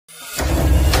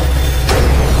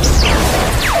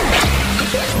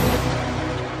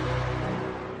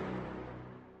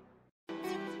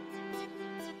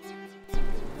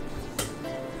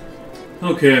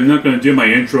Okay, I'm not going to do my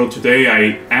intro today.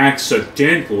 I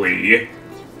accidentally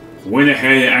went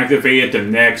ahead and activated the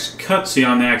next cutscene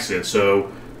on accident.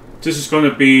 So this is going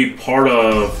to be part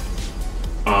of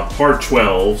part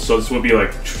 12. So this will be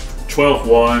like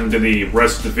 12.1, then the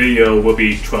rest of the video will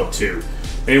be 12.2.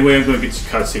 Anyway, I'm going to get this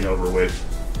cutscene over with.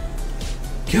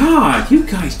 God, you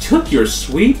guys took your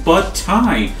sweet butt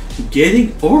time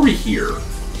getting over here.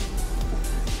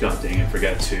 God dang it, I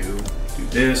forgot to do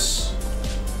this.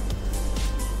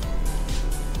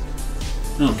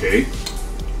 Okay.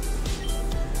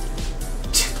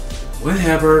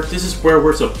 Whatever, this is where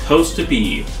we're supposed to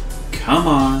be. Come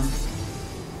on.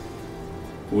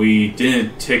 We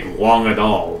didn't take long at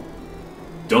all.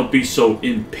 Don't be so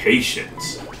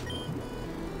impatient.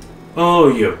 Oh,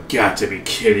 you've got to be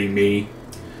kidding me.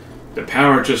 The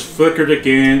power just flickered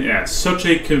again at such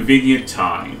a convenient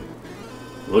time.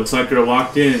 Looks like they're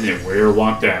locked in and we're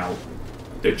locked out.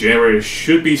 The generator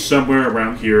should be somewhere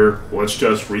around here. Let's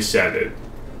just reset it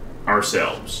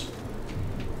ourselves.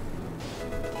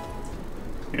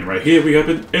 And right here we have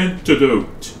an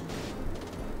antidote.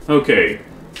 Okay.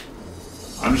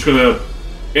 I'm just gonna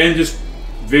end this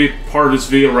part of this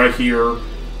video right here,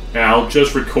 and I'll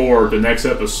just record the next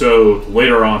episode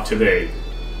later on today.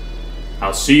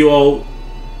 I'll see you all.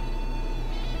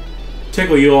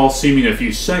 Technically, you'll all see me in a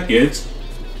few seconds.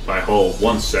 By whole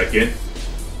 1 second.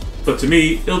 But to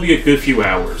me, it'll be a good few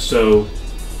hours. So,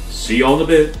 see y'all in a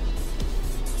bit.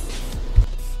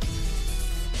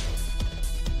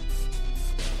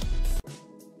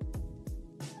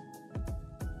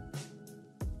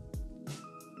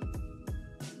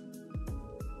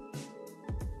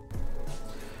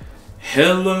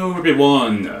 Hello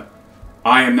everyone,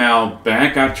 I am now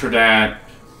back after that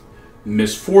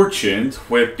misfortune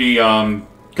with the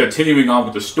continuing on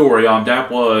with the story.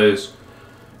 That was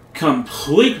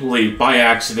completely by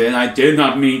accident. I did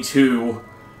not mean to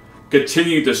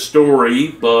continue the story,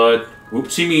 but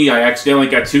whoopsie me, I accidentally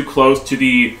got too close to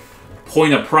the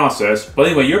point of process. But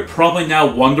anyway, you're probably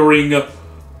now wondering,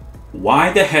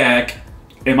 why the heck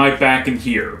am I back in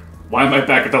here? Why am I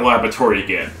back at the laboratory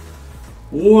again?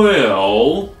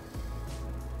 Well,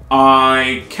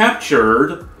 I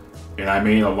captured, and I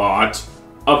mean a lot,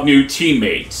 of new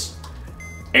teammates.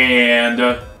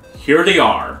 And here they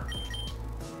are.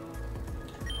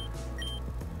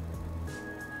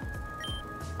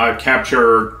 I've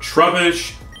captured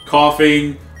Trubbish,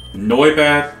 Coughing,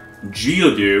 Noibat,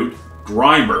 Geodude,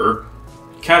 Grimer,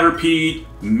 Caterpie,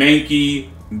 Mankey,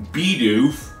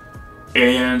 Bidoof,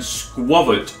 and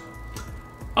Squavit.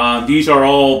 These are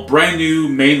all brand new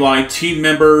mainline team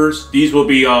members. These will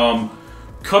be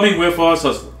coming with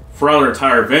us throughout our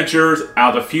entire adventures.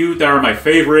 Out of the few that are my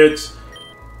favorites,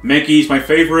 Mankey's my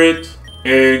favorite,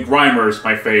 and Grimer's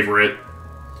my favorite.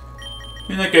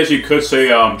 And I guess you could say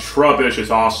Trubbish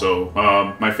is also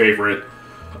my favorite.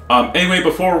 Anyway,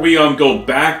 before we go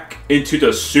back into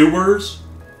the sewers,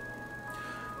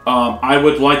 I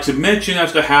would like to mention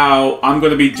as to how I'm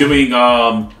going to be doing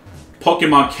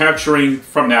Pokemon capturing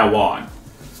from now on.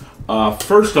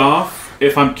 First off,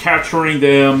 if I'm capturing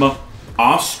them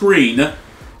off screen,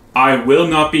 I will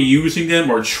not be using them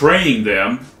or training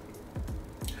them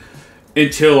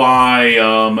until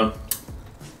I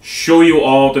show you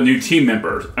all the new team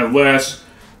members. Unless,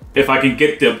 if I can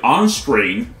get them on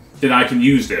screen, then I can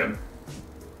use them.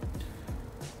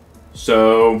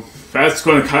 So, that's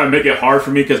going to kind of make it hard for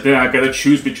me, because then I got to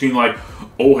choose between, like,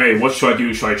 oh hey, what should I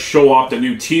do? Should I show off the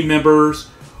new team members?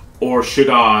 Or should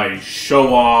I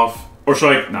show off, or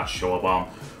should I, not show off,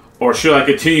 or should I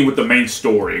continue with the main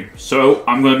story? So,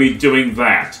 I'm going to be doing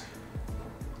that.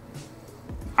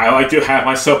 I like to have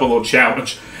myself a little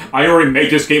challenge. I already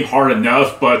made this game hard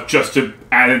enough, but just to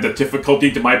add in the difficulty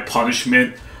to my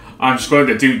punishment, I'm just going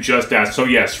to do just that. So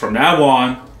yes, from now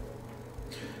on,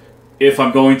 if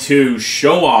I'm going to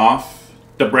show off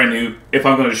the if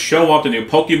I'm going to show off the new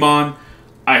Pokemon,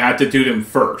 I have to do them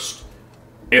first.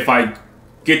 If I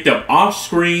get them off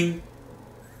screen,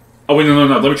 oh wait, no,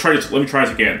 let me try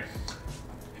this again.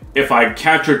 If I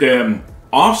capture them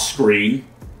off screen,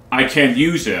 I can't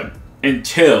use them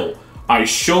until I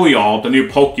show y'all the new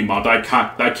Pokemon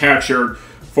that I captured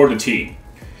for the team.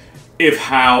 If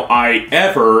how I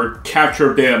ever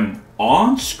capture them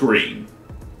on screen,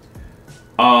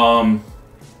 I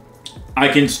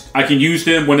can use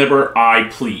them whenever I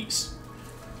please.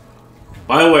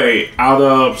 By the way, out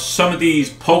of some of these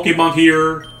Pokemon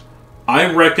here,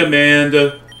 I recommend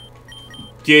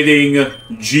getting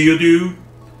Geodude.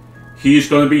 He's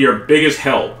going to be your biggest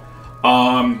help.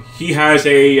 He has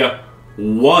a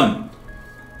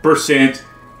 1%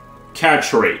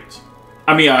 catch rate.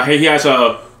 I mean, he has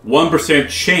a 1%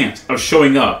 chance of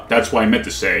showing up. That's what I meant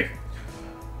to say.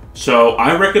 So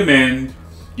I recommend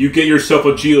you get yourself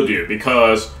a Geodude,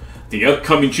 because the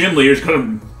upcoming gym leader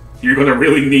you're gonna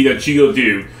really need a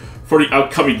Geodude for the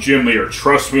upcoming gym leader.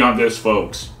 Trust me on this,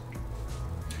 folks.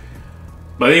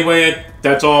 But anyway,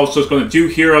 that's all I was just going to do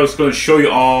here. I was going to show you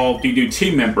all the new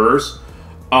team members.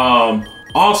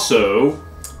 Also,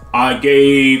 I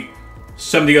gave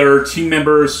some of the other team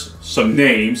members some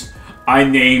names. I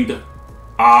named...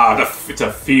 it's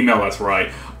a female, that's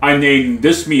right. I named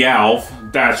this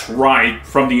Meowth, that's right,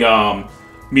 from the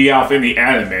Meowth in the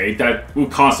anime, that would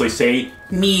constantly say,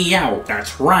 Meow,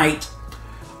 that's right.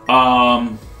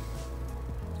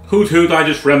 Hoot Hoot, I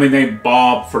just randomly named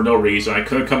Bob for no reason. I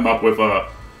couldn't come up with a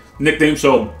nickname,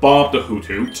 so Bob the Hoot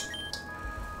Hoot.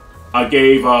 I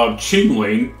gave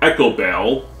Chingling Echo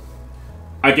Bell.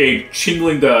 I gave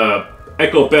Chingling the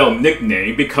Echo Bell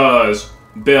nickname because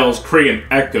bells create an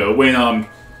echo when I'm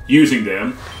using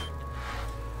them.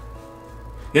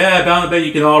 Yeah, bound to bet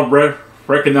you can all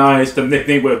recognize the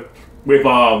nickname with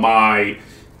my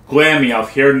Glammy out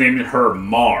here, naming her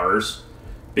Mars,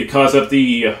 because of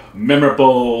the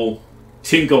memorable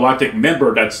Team Galactic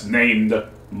member that's named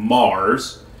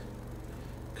Mars.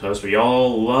 Because we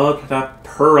all loved that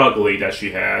purr ugly that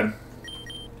she had.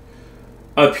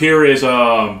 Up here is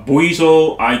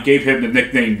Buizel. I gave him the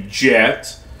nickname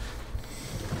Jet.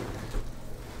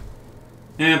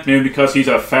 And maybe because he's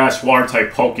a fast water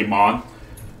type Pokemon.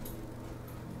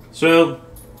 So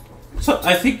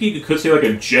I think you could say like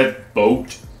a jet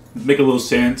boat. Make a little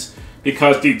sense.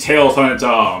 Because the tails on its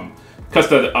because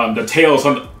the tails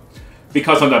on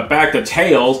because on the back the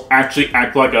tails actually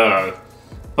act like a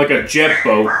jet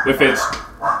boat with its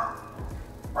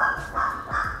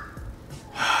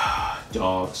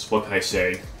dogs. What can I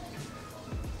say?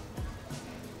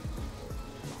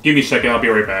 Give me a second. I'll be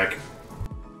right back.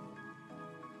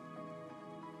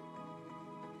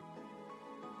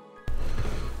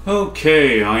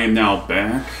 Okay, I am now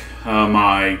back.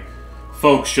 My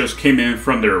folks just came in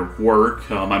from their work.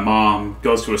 My mom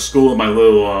goes to a school. My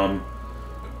little,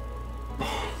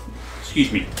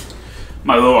 excuse me.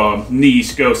 My little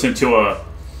niece goes into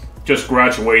just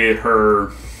graduated her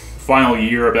final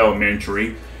year of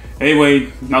elementary.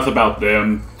 Anyway, enough about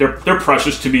them. They're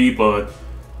precious to me, but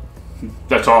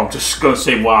that's all. I'm just gonna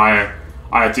say why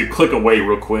I had to click away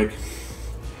real quick.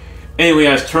 Anyway,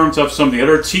 as terms of some of the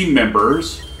other team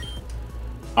members,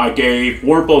 I gave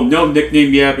Warble no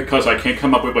nickname yet because I can't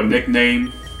come up with a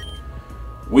nickname.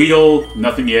 Weedle,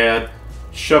 nothing yet.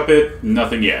 Shuppet,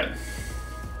 nothing yet.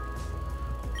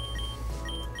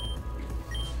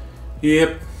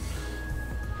 Yep.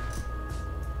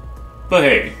 But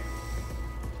hey,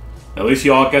 at least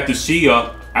y'all got to see,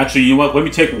 actually, you know what? Let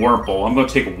me take Wurmple. I'm going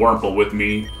to take Wurmple with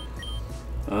me.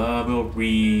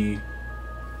 The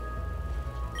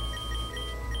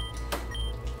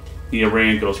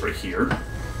Iran goes right here.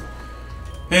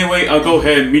 Anyway, I'll go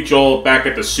ahead and meet y'all back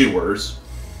at the sewers.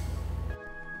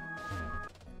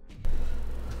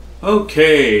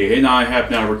 Okay, and I have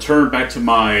now returned back to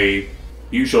my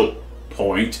usual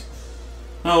point.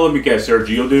 Oh, let me guess, there a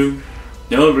Geodude?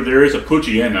 No, but there is a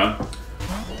Poochyena.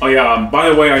 Oh yeah, by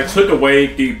the way, I took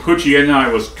away the Poochyena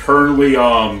I was currently,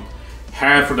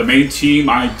 had for the main team.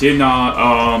 I did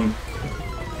not,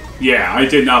 yeah, I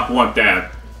did not want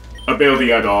that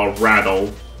ability at all,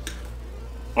 Rattle.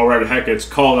 Or whatever the heck it's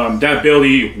called, that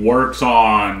ability works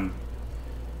on...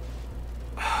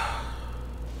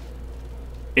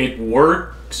 It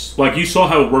works, like you saw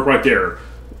how it worked right there.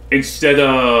 Instead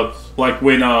of, like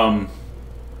when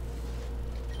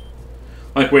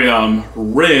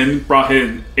Rin brought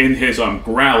in his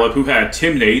Growlithe, who had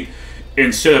Intimidate,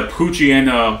 instead of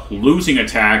Poochyena losing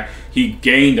attack, he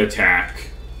gained attack.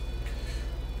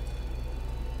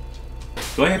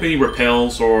 Do I have any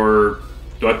repels, or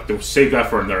do I have to save that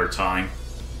for another time?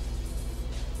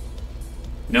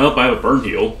 Nope, I have a Burn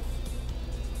Heal.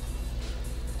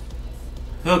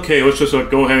 Okay, let's just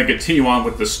go ahead and continue on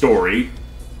with the story.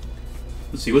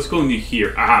 Let's see, what's going on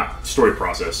here? Ah, story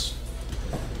process.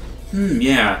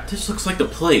 Yeah, this looks like the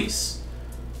place.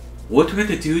 What do I have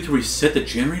to do to reset the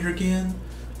generator again?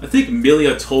 I think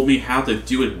Amelia told me how to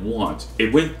do it once.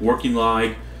 It went working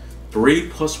like 3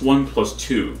 + 1 +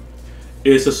 2.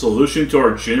 It is a solution to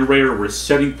our generator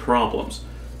resetting problems.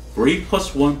 3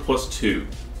 + 1 + 2.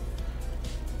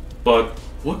 But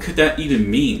what could that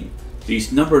even mean?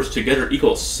 These numbers together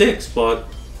equal 6, but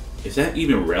is that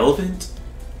even relevant?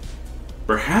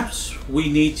 Perhaps we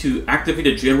need to activate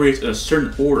the generators in a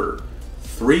certain order.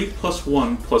 3 +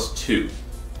 1 + 2.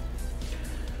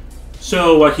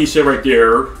 So, like he said right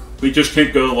there, we just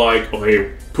can't go like,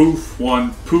 okay, poof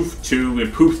 1, poof 2,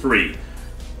 and poof 3.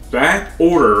 that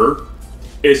order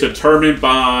is determined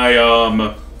by,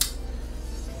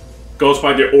 goes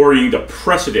by the ordering the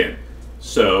precedent.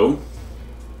 So,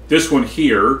 this one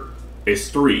here is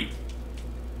 3.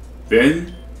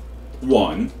 Then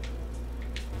 1.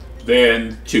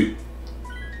 Then 2.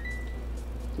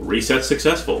 Reset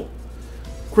successful.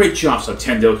 Great job,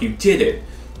 Sontendo, you did it.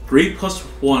 3 plus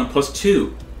 1 plus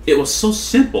 2. It was so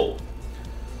simple.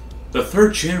 The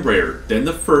third generator, then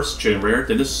the first generator,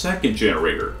 then the second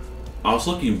generator. I was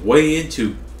looking way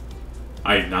into...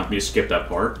 I did not mean to skip that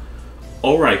part.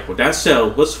 Alright, with that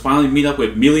said, let's finally meet up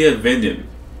with Melia and Venom.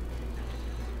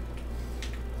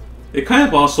 It kind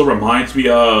of also reminds me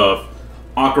of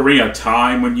Ocarina of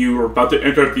Time when you were about to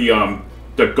enter the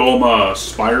Goma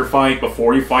spider fight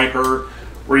before you fight her,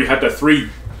 where you had the 3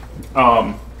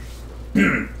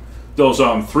 those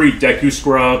 3 Deku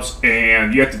scrubs,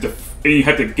 and you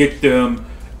had to get them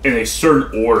in a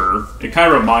certain order. It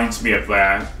kind of reminds me of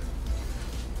that.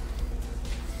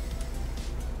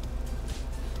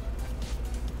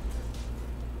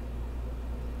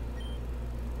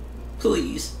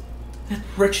 Please, that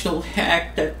wretched old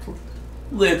hag that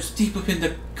lives deep within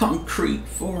the concrete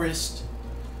forest.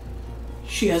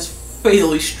 She has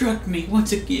fatally struck me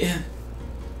once again.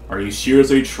 Are you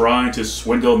seriously trying to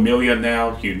swindle Melia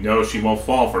now? You know she won't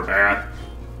fall for that.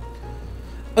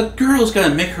 A girl's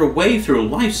gotta make her way through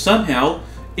life somehow.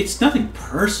 It's nothing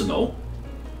personal.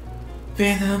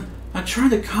 Venom, I'm trying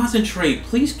to concentrate.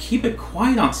 Please keep it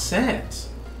quiet on set.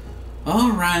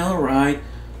 Alright.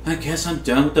 I guess I'm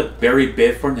done with the berry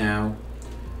bit for now.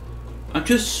 I'm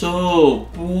just so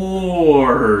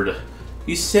bored.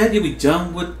 You said you'd be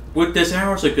done with this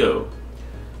hours ago.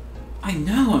 I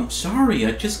know, I'm sorry.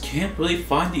 I just can't really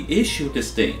find the issue with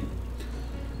this thing.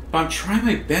 But I'm trying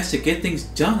my best to get things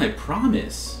done, I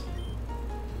promise.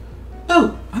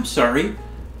 Oh, I'm sorry.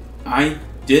 I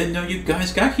didn't know you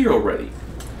guys got here already.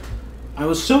 I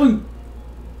was so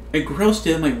engrossed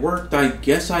in my work that I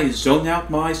guess I zoned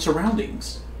out my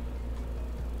surroundings.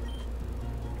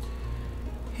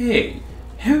 Hey,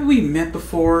 haven't we met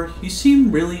before? You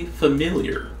seem really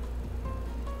familiar.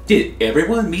 Did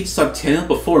everyone meet Sontendo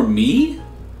before me?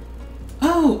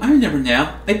 Oh, I remember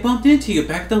now. I bumped into you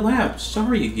back at the lab.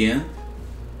 Sorry again.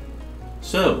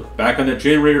 So, back on the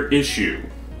generator issue.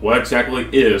 What exactly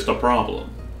is the problem?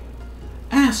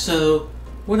 So,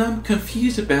 what I'm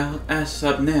confused about as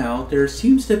of now, there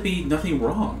seems to be nothing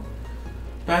wrong.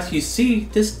 But as you see,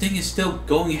 this thing is still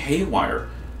going haywire.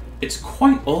 It's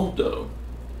quite old though.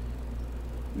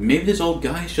 Maybe this old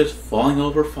guy is just falling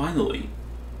over finally.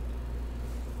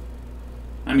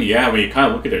 I mean, yeah, when you kind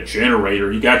of look at the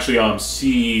generator, you can actually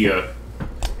see...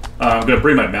 I'm going to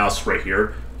bring my mouse right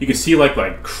here. You can see,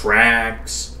 like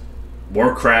cracks,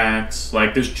 more cracks.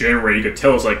 Like, this generator, you can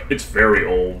tell it's very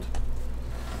old.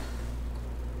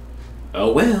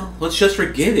 Oh well, let's just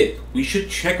forget it. We should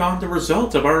check on the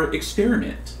results of our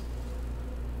experiment.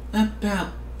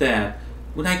 About that,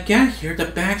 when I got here, the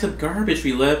bags of garbage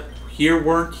we left here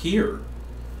weren't here.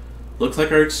 Looks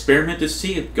like our experiment to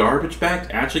see if garbage bags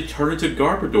actually turn into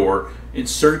Garbodor in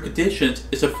certain conditions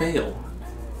is a fail.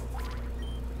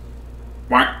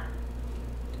 What?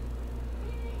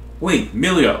 Wait,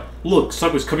 Melia, look,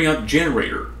 something's coming out of the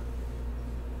generator.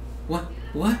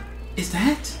 What is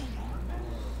that?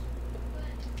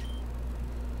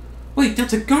 Wait,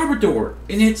 that's a Garbodor,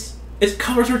 and its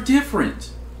colors are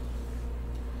different.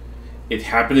 It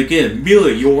happened again.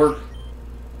 Melia, you're...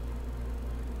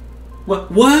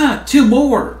 What? 2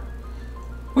 more!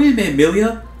 Wait a minute,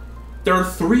 Melia. There are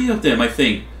 3 of them, I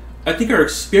think. I think our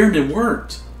experiment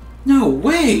worked. No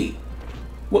way!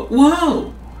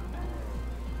 Whoa!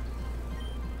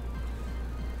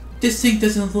 This thing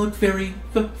doesn't look very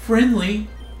friendly.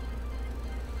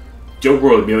 Don't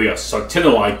worry, Melia.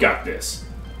 Sontendo, I got this.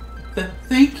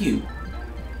 Thank you.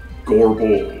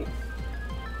 Gorble.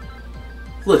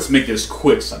 Let's make this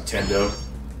quick, Sontendo.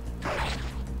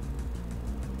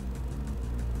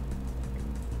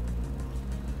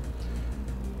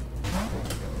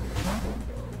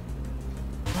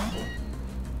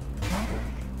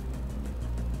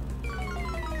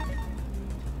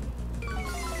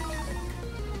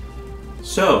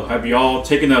 So, have y'all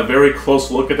taken a very close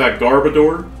look at that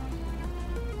Garbodor?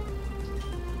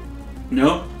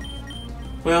 No?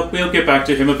 Well, we'll get back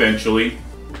to him eventually.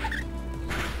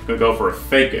 Gonna go for a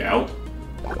fake out.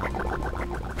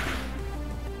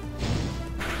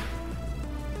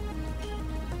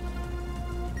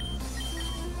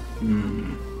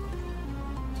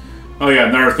 Oh yeah,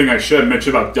 another thing I should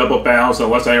mention about double battles,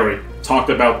 unless I already talked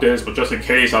about this, but just in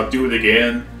case, I'll do it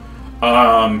again.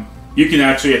 You can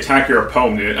actually attack your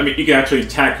opponent. I mean, you can actually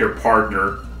attack your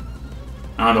partner.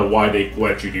 I don't know why they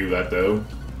let you do that, though.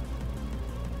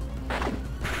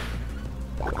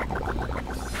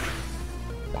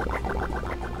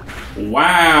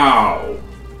 Wow!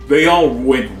 They all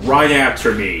went right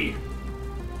after me.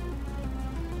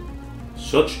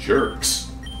 Such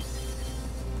jerks.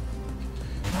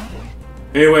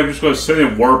 Anyway, I'm just going to send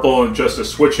in Wurple and just to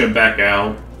switch him back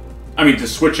out. I mean, to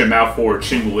switch him out for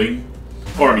Chingling.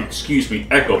 Or, I mean, excuse me,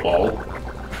 Echo Ball.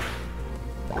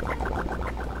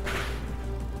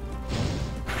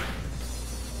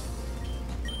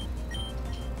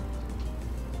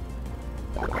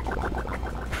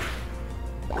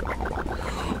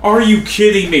 Are you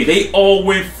kidding me? They all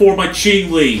went for my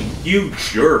Chingling! You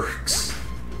jerks.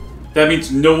 That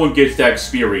means no one gets that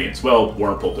experience. Well,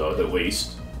 Wurmple does, at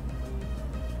least.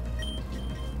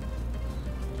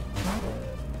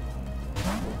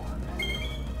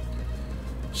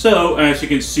 So, as you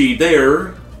can see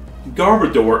there,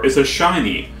 Garbodor is a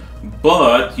shiny.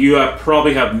 But you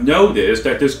probably have noticed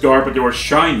that this Garbodor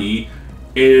shiny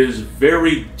is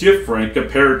very different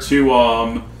compared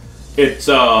to its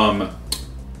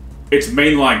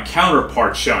mainline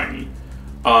counterpart shiny.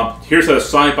 Here's a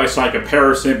side-by-side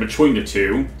comparison between the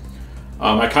two.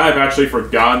 I kind of actually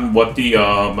forgotten what the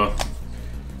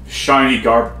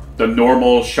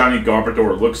normal shiny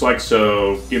Garbodor looks like,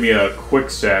 so give me a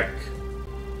quick sec.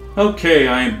 Okay,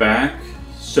 I am back.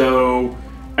 So,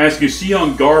 as you see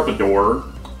on Garbodor,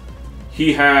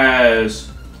 he has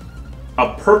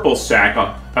a purple sac,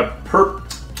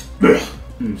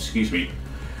 excuse me,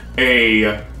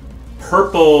 a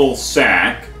purple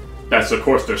sac that's of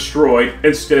course destroyed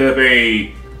instead of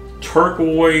a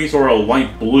turquoise or a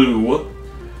light blue.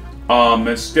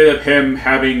 Instead of him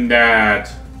having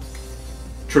that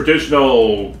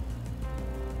traditional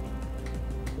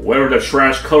whatever the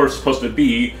trash color is supposed to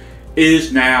be,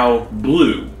 is now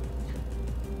blue.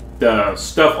 The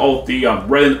stuff, all the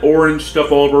red and orange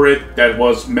stuff all over it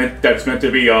that's meant to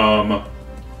be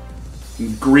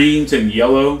greens and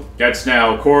yellow, that's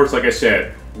now, of course, like I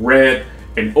said, red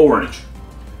and orange.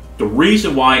 The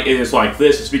reason why it is like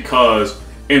this is because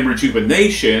in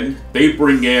Rejuvenation, they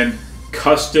bring in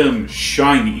custom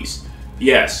shinies.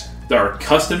 Yes, there are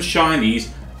custom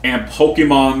shinies and in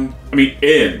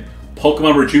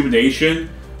Pokemon Rejuvenation,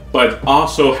 but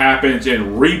also happens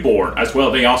in Reborn as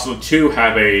well. They also too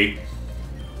have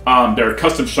their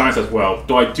custom shinies as well.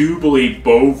 Though I do believe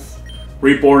both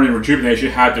Reborn and Rejuvenation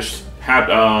have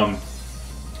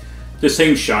the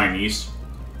same shinies.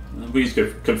 Please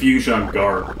get confusion on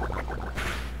guard.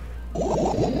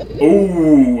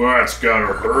 Ooh, that's gotta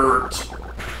hurt.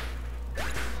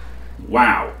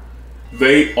 Wow.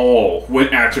 They all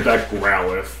went after that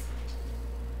Growlithe.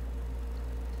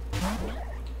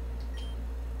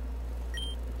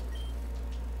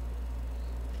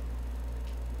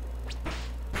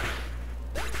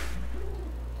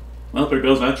 Well, there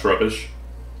goes that rubbish.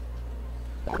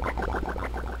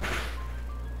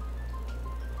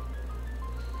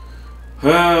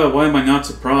 Why am I not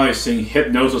surprised seeing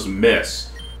Hypnosis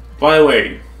miss? By the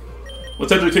way,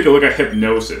 let's actually take a look at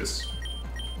Hypnosis.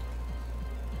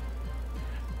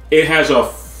 It has a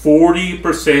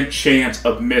 40% chance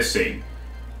of missing.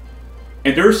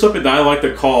 And there's something that I like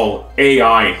to call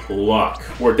AI luck,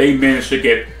 where they manage to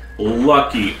get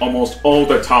lucky almost all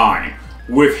the time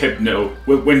with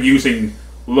when using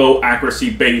low accuracy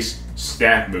based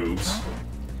stat moves.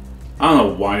 I don't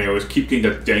know why they always keep getting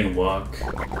the dang luck.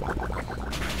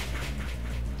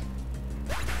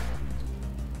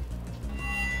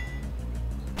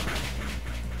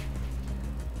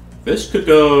 This could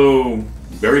go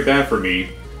very bad for me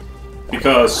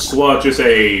because Sludge is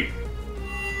a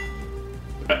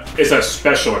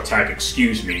special attack,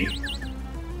 excuse me.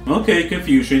 Okay,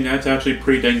 Confusion, that's actually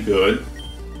pretty dang good.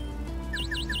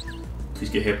 Please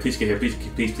get hit, please get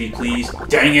hit, please.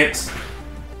 Dang it!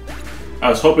 I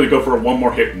was hoping to go for one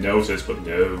more Hypnosis, but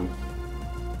no.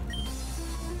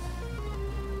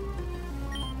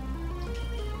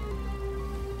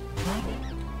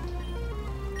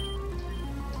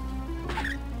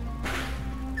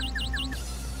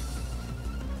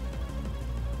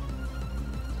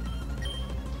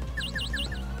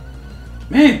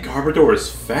 Man, Garbodor is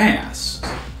fast.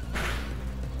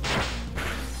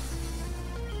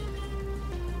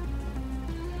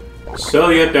 So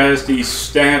yeah, that is the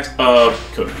stat of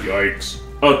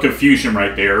Confusion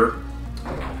right there.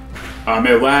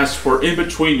 It lasts for in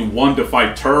between 1 to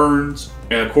 5 turns,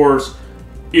 and of course,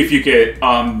 if you get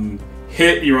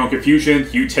hit in your own Confusion,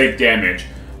 you take damage.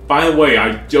 By the way,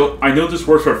 I know this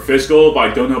works for physical, but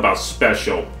I don't know about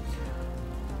special.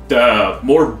 The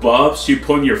more buffs you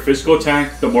put in your physical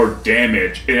attack, the more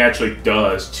damage it actually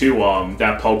does to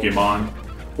that Pokemon.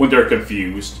 when they're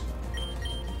confused.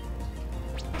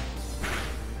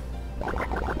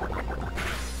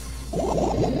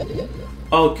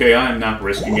 Okay, I'm not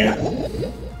risking it.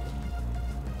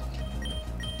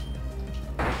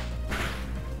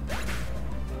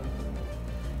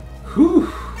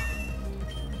 Whew.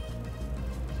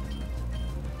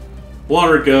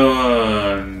 Water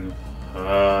gun.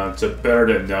 It's a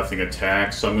better than nothing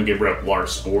attack, so I'm gonna get rid of water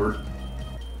sport.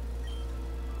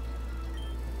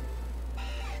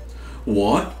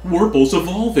 What? Wurple's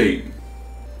evolving!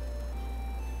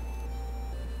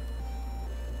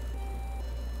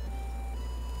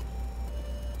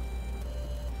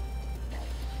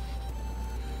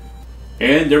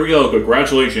 And there we go,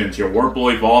 congratulations, your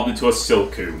Wurple evolved into a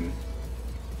Silcoon.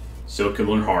 Silcoon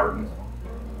learned hard.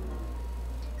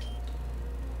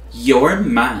 You're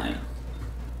mine.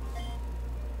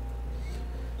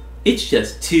 It's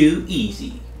just too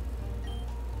easy.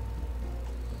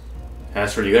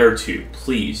 As for the other two,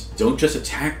 please, don't just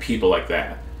attack people like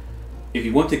that. If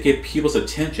you want to get people's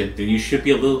attention, then you should be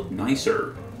a little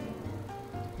nicer.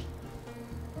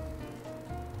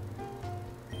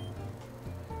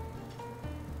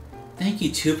 Thank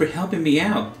you two for helping me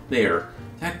out there.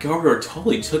 That Gardevoir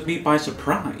totally took me by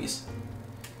surprise.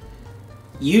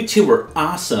 You two were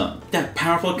awesome. That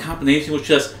powerful combination was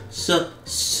just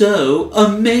so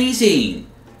amazing.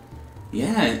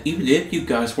 Yeah, even if you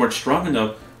guys weren't strong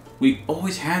enough, we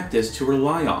always had this to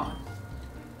rely on.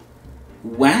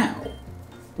 Wow.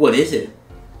 What is it?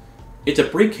 It's a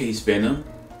briefcase, Venom.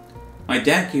 My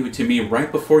dad gave it to me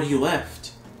right before he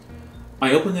left.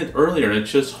 I opened it earlier and it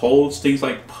just holds things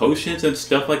like potions and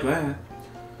stuff like that.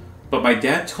 But my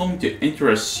dad told me to enter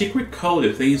a secret code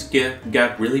if things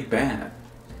got really bad.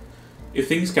 If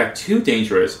things got too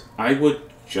dangerous, I would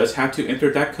just have to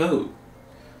enter that code.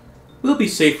 We'll be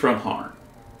safe from harm.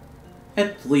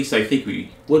 At least I think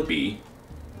we would be.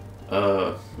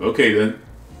 Okay then.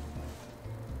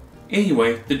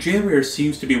 Anyway, the generator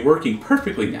seems to be working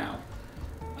perfectly now.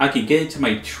 I can get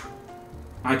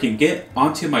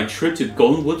onto my trip to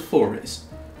Goldenwood Forest.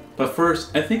 But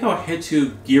first, I think I'll head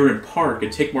to Gearin Park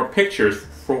and take more pictures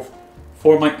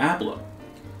for my album.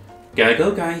 Gotta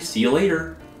go, guys. See you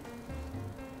later.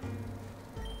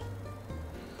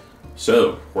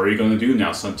 So, what are you going to do now,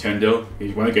 Sontendo? If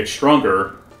you want to get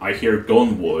stronger, I hear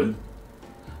Goldenwood.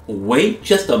 Wait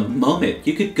just a moment.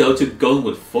 You could go to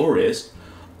Goldenwood Forest,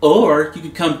 or you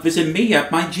could come visit me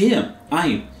at my gym.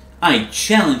 I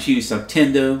challenge you,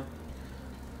 Sontendo.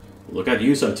 Look at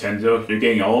you, Sontendo. You're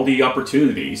getting all the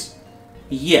opportunities.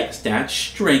 Yes, that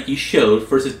strength you showed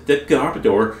versus the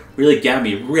Gardevoir really got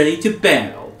me ready to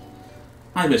battle.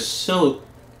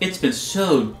 It's been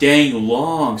so dang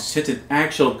long since an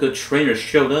actual good trainer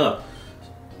showed up,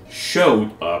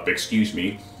 excuse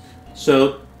me.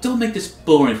 So don't make this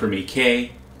boring for me,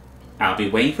 Kay. I'll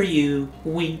be waiting for you.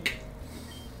 Wink.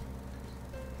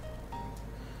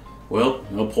 Well,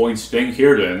 no point staying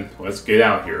here then. Let's get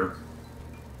out here.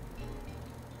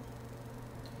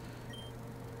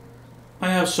 I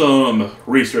have some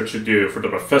research to do for the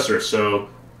professor, so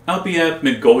I'll be at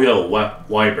Mongolia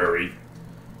Library.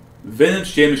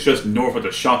 Venom's gym is just north of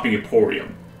the shopping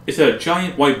emporium. It's a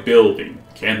giant white building.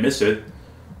 Can't miss it.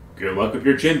 Good luck with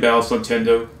your gym battle,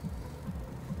 Sontendo.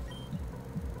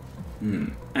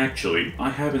 Actually, I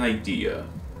have an idea.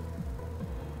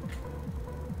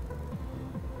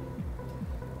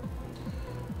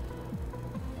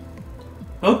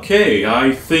 Okay,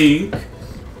 I think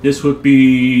this would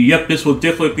be... Yep, this will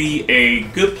definitely be a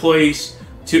good place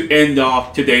to end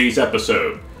off today's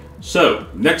episode. So,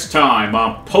 next time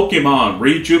on Pokemon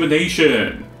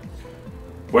Rejuvenation,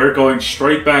 we're going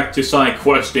straight back to side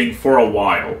questing for a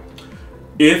while.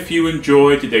 If you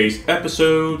enjoyed today's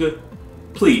episode,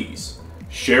 please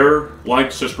share,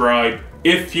 like, subscribe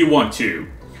if you want to.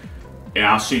 And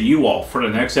I'll see you all for the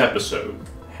next episode.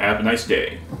 Have a nice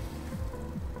day.